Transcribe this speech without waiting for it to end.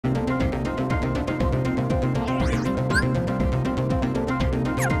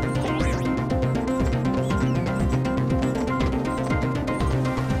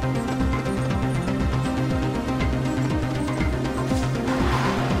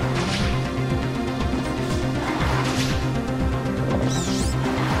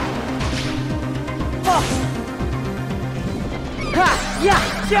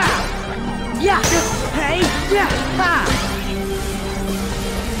ja! Yeah! Hey! Yeah! Ha!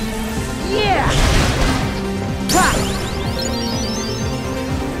 Yeah! Ha!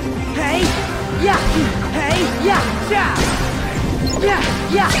 Hey! Yeah! Hey! Yeah! Ja! Yeah!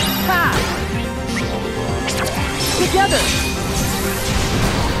 Yeah! Ha! Together!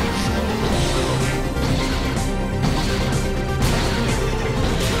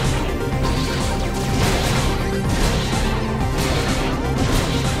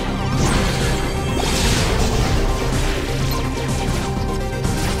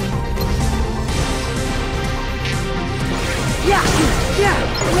 Yeah! Yeah!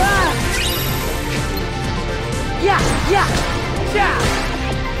 Yeah! Yeah! Ja!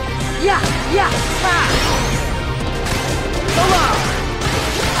 Yeah! Yeah! Ha! Hello!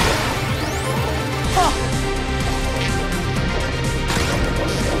 Oh!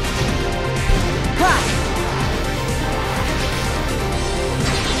 Ha!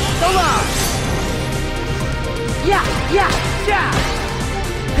 Hello! Yeah! Yeah! Ja!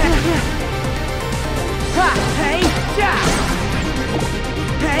 Ha! Hey! Ja!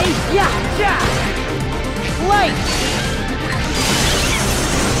 Hey! Yeah! Ja! Light!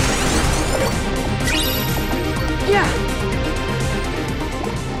 Yeah!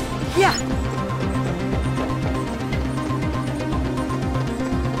 Yeah!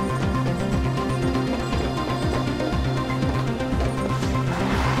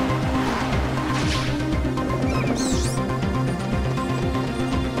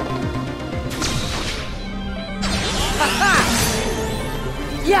 Ha-ha!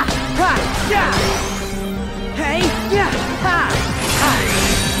 Yeah! Ha! Yeah! Hey! Yeah! Ha! Ha!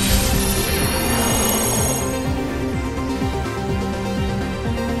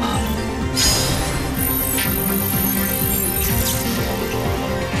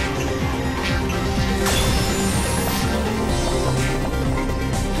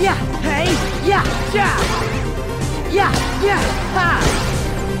 Yeah! Hey! Yeah! Ja! Yeah! Yeah! Ha!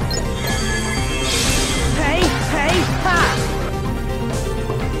 Hey! Hey! Ha!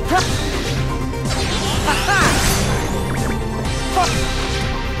 Ha! Ha-ha! Ha!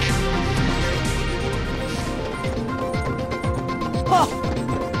 Ha!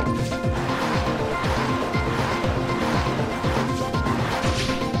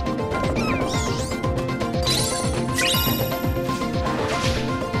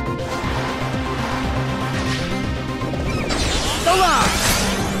 So long!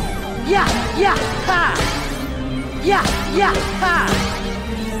 Yeah! Yeah! Ha! Yeah! Yeah! Ha!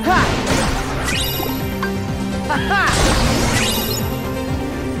 Ha! Ha-ha!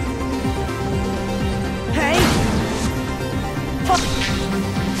 Hey! Ha!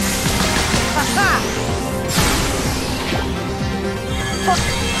 Ha-ha! Ha!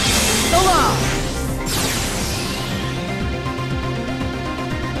 So long!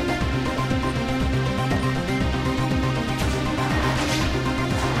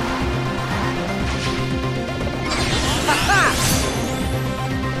 Ha-ha!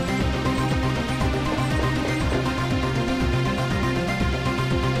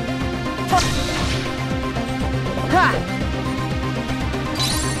 Ha!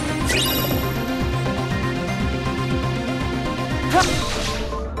 Ha!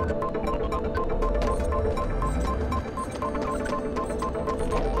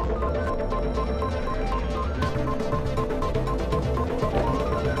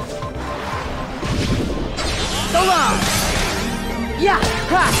 So long! Yeah!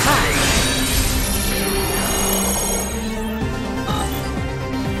 Ha! Ha!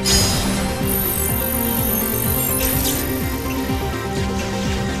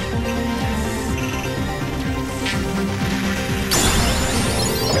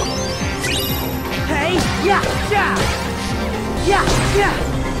 Hey! Yeah! Ja! Yeah! Yeah!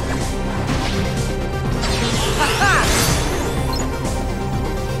 Ha-ha!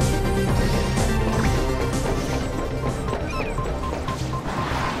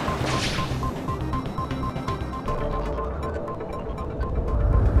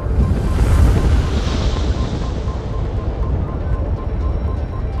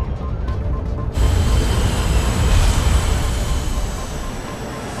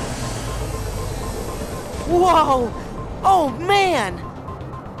 Whoa! Oh, man!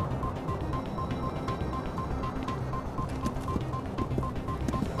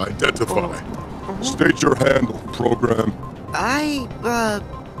 Identify. State your handle, program. I,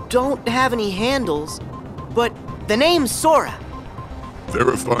 don't have any handles, but the name's Sora.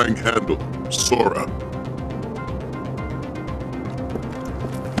 Verifying handle, Sora.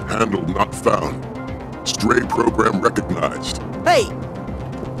 Handle not found. Stray program recognized. Hey!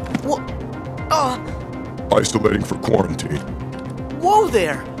 What? Isolating for quarantine. Whoa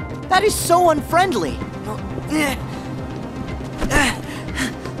there! That is so unfriendly! Hey!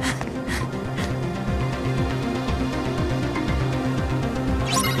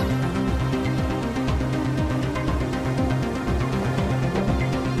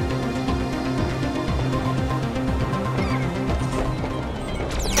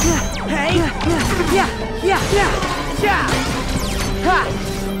 Yeah! Yeah! Yeah! Yeah! Ha!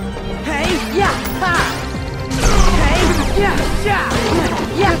 Hey! Yeah! Ha! Hey! Yeah! Yeah!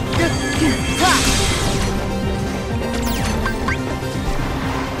 Yeah! Ha!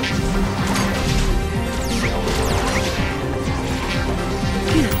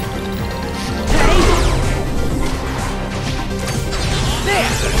 Hey!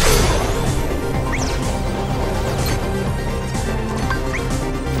 There!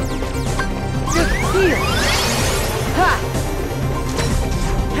 Here! Ha!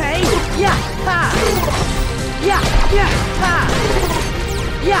 Hey! Yeah! Ha! Yeah! Yeah! Ha!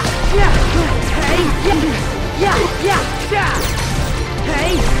 Yeah! Yeah! Hey! Yeah! Yeah! Yeah! Yeah!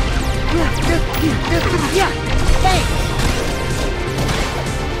 Hey! Yeah! Yeah! Hey!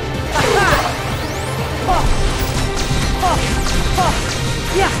 Ha! Oh! Oh! Oh!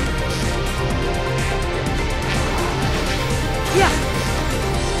 Yeah! Yeah!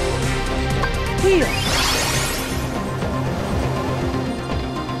 Here!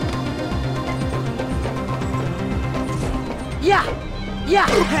 Yeah! Yeah!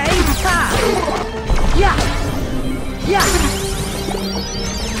 Hey! Ha! Yeah! Yeah!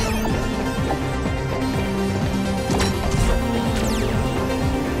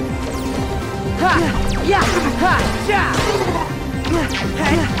 Ha! Yeah! Ha! Yeah!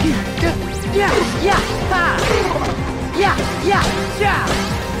 Hey! Yeah! Yeah! Ha! Yeah! Yeah! Yeah!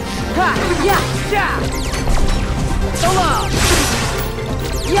 Ha! Yeah! Yeah! So long!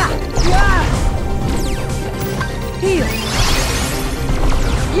 Yeah! Yeah! Heal!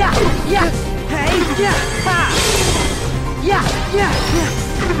 Yeah! Yeah! Hey! Yeah! Ha! Yeah! Yeah! Yeah!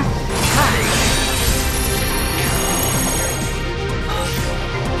 Ha!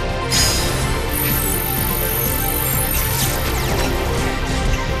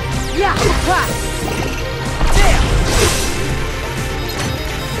 Yeah! Ha! There!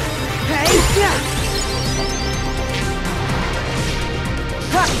 Hey! Yeah!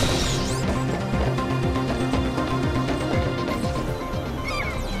 Ha!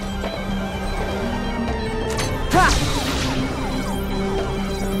 Ha!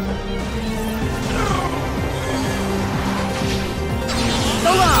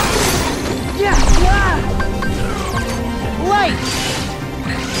 So long! Yeah! Yeah! Light!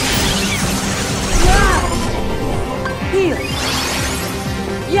 Yeah! Heal!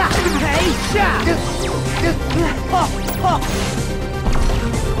 Yeah! Hey! Yeah! Oh! Oh!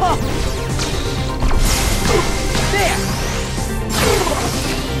 Oh! There!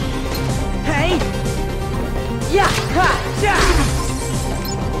 Hey! Yeah! Ha! Yeah!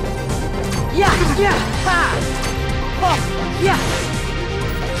 Yeah! Yeah! Ha! Oh! Yeah!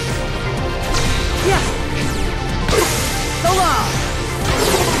 Yeah! So long!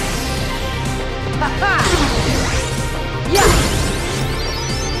 Ha ha! Yeah!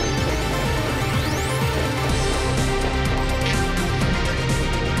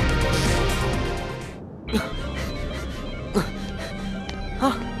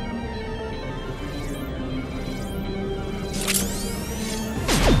 Huh?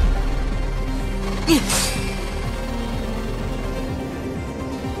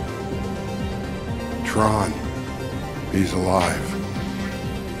 Tron. He's alive.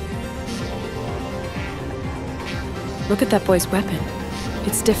 Look at that boy's weapon.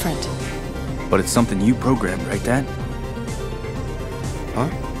 It's different. But it's something you programmed, right, Dad? Huh?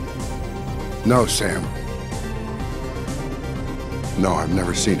 No, Sam. No, I've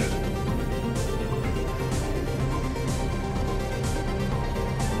never seen it.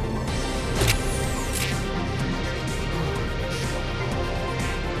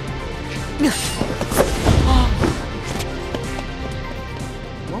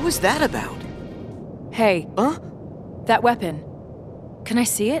 What was that about? Hey, Huh? that weapon. Can I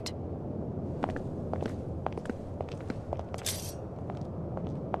see it?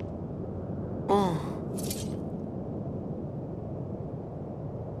 Oh.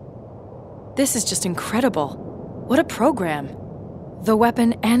 This is just incredible. What a program. The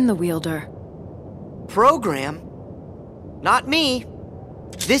weapon and the wielder. Program? Not me.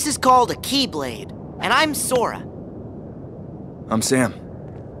 This is called a Keyblade, and I'm Sora. I'm Sam.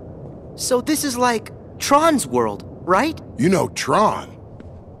 So this is like Tron's world, right? You know Tron.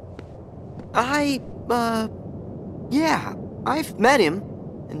 Yeah, I've met him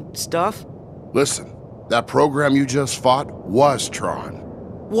and stuff. Listen, That program you just fought was Tron.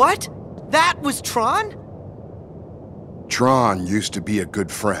 What? That was Tron? Tron used to be a good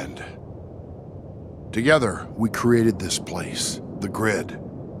friend. Together, we created this place, the Grid.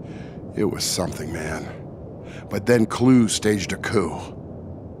 It was something, man. But then Clue staged a coup.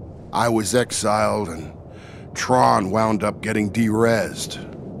 I was exiled, and Tron wound up getting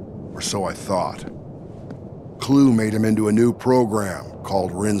de-rezzed. Or so I thought. Clue made him into a new program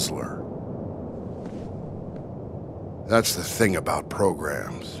called Rinsler. That's the thing about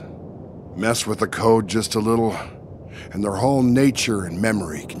programs. Mess with the code just a little, and their whole nature and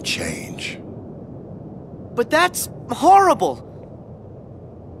memory can change. But that's horrible!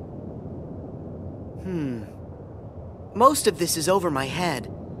 Most of this is over my head.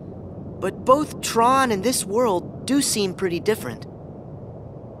 But both Tron and this world do seem pretty different.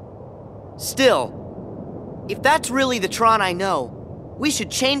 Still, if that's really the Tron I know, we should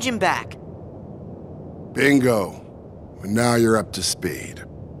change him back. Bingo. And now you're up to speed.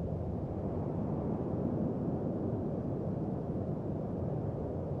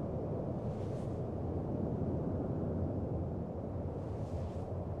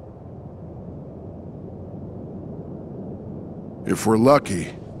 If we're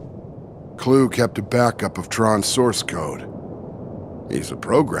lucky, Clue kept a backup of Tron's source code. He's a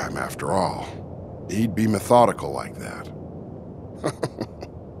program, after all. He'd be methodical like that.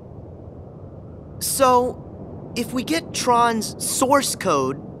 So, if we get Tron's source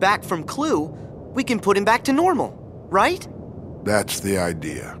code back from Clue, we can put him back to normal, right? That's the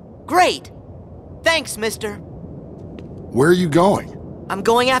idea. Great! Thanks, mister. Where are you going? I'm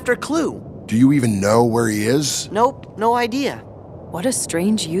going after Clue. Do you even know where he is? Nope, no idea. What a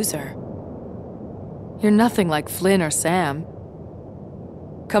strange user. You're nothing like Flynn or Sam.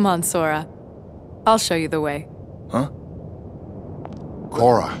 Come on, Sora. I'll show you the way. Huh?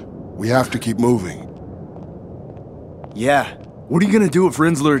 Cora, we have to keep moving. Yeah. What are you gonna do if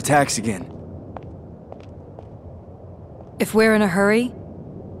Rinsler attacks again? If we're in a hurry,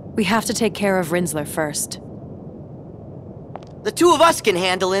 we have to take care of Rinsler first. The two of us can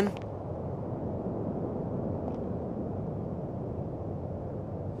handle him.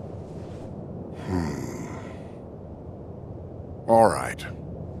 All right.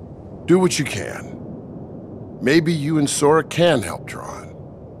 Do what you can. Maybe you and Sora can help Tron.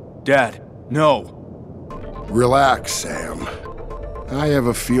 Dad, no. Relax, Sam. I have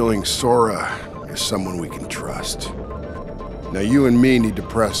a feeling Sora is someone we can trust. Now you and me need to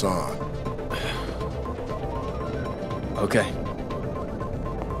press on. Okay.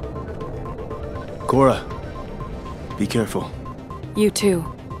 Cora, be careful. You too.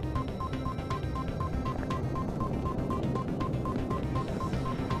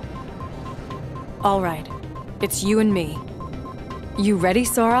 All right. It's you and me. You ready,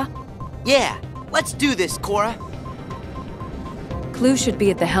 Sora? Yeah, let's do this, Cora. Clue should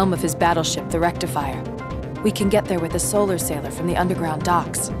be at the helm of his battleship, the Rectifier. We can get there with a solar sailor from the underground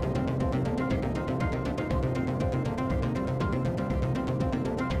docks.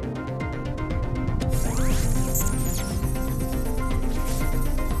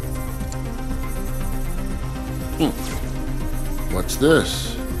 What's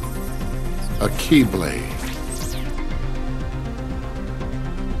this? A keyblade.